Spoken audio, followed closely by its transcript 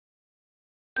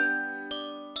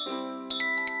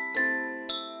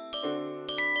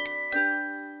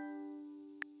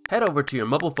Head over to your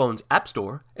mobile phone's App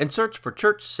Store and search for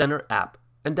Church Center app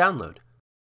and download.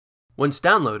 Once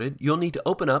downloaded, you'll need to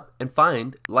open up and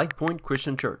find LifePoint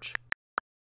Christian Church.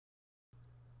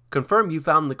 Confirm you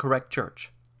found the correct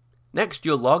church. Next,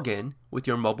 you'll log in with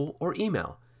your mobile or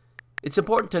email. It's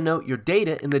important to note your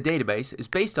data in the database is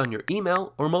based on your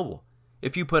email or mobile.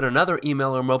 If you put another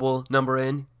email or mobile number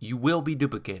in, you will be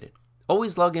duplicated.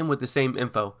 Always log in with the same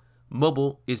info.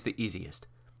 Mobile is the easiest.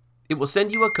 It will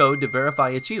send you a code to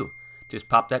verify it's you. Just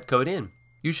pop that code in.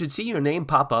 You should see your name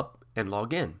pop up and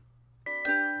log in.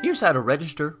 Here's how to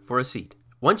register for a seat.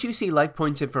 Once you see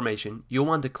LifePoint's information, you'll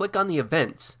want to click on the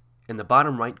events in the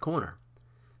bottom right corner.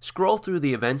 Scroll through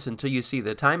the events until you see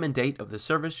the time and date of the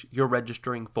service you're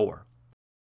registering for.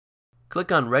 Click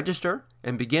on Register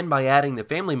and begin by adding the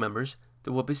family members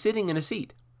that will be sitting in a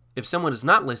seat. If someone is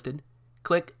not listed,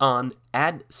 click on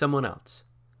Add Someone Else.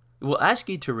 It will ask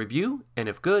you to review, and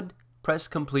if good, press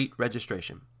Complete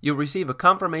Registration. You'll receive a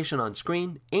confirmation on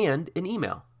screen and an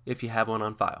email if you have one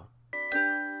on file.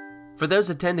 For those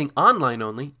attending online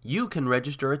only, you can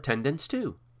register attendance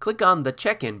too. Click on the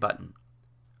Check-in button.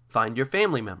 Find your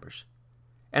family members,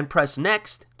 and press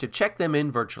Next to check them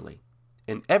in virtually.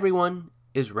 And everyone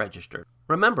is registered.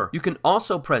 Remember, you can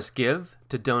also press Give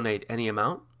to donate any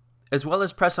amount, as well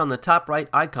as press on the top right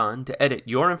icon to edit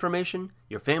your information,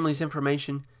 your family's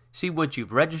information, see what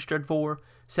you've registered for,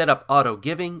 set up auto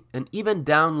giving, and even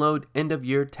download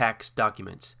end-of-year tax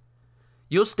documents.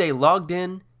 You'll stay logged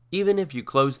in even if you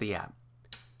close the app.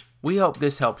 We hope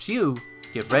this helps you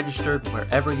get registered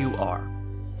wherever you are.